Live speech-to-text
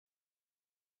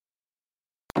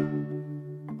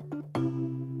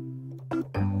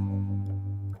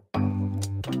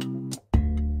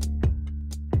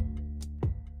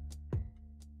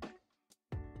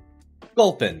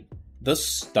Gulpin, the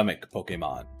stomach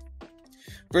Pokemon.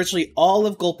 Virtually all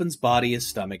of Gulpin's body is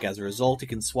stomach. As a result, it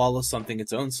can swallow something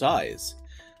its own size.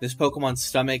 This Pokemon's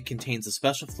stomach contains a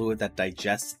special fluid that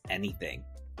digests anything.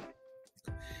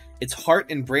 Its heart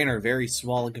and brain are very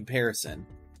small in comparison,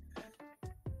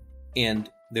 and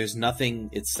there's nothing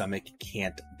its stomach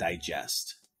can't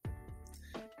digest.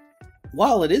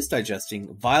 While it is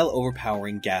digesting, vile,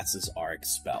 overpowering gases are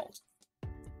expelled.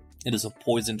 It is a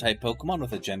poison-type Pokemon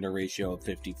with a gender ratio of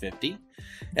 50-50. It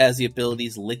has the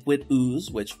abilities Liquid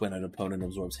Ooze, which when an opponent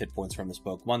absorbs hit points from this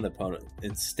Pokemon, the opponent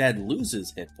instead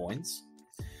loses hit points.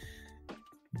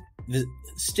 The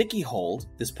Sticky Hold,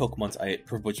 this Pokemon's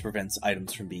which prevents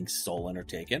items from being stolen or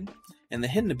taken. And the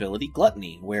hidden ability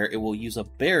Gluttony, where it will use a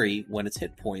berry when its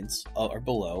hit points are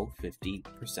below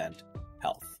 50%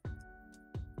 health.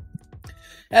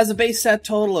 It has a base stat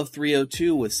total of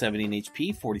 302 with 70 in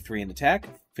HP, 43 in attack,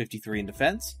 53 in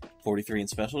defense, 43 in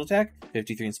special attack,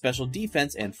 53 in special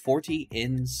defense, and 40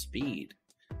 in speed.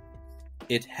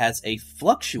 It has a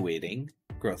fluctuating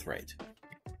growth rate.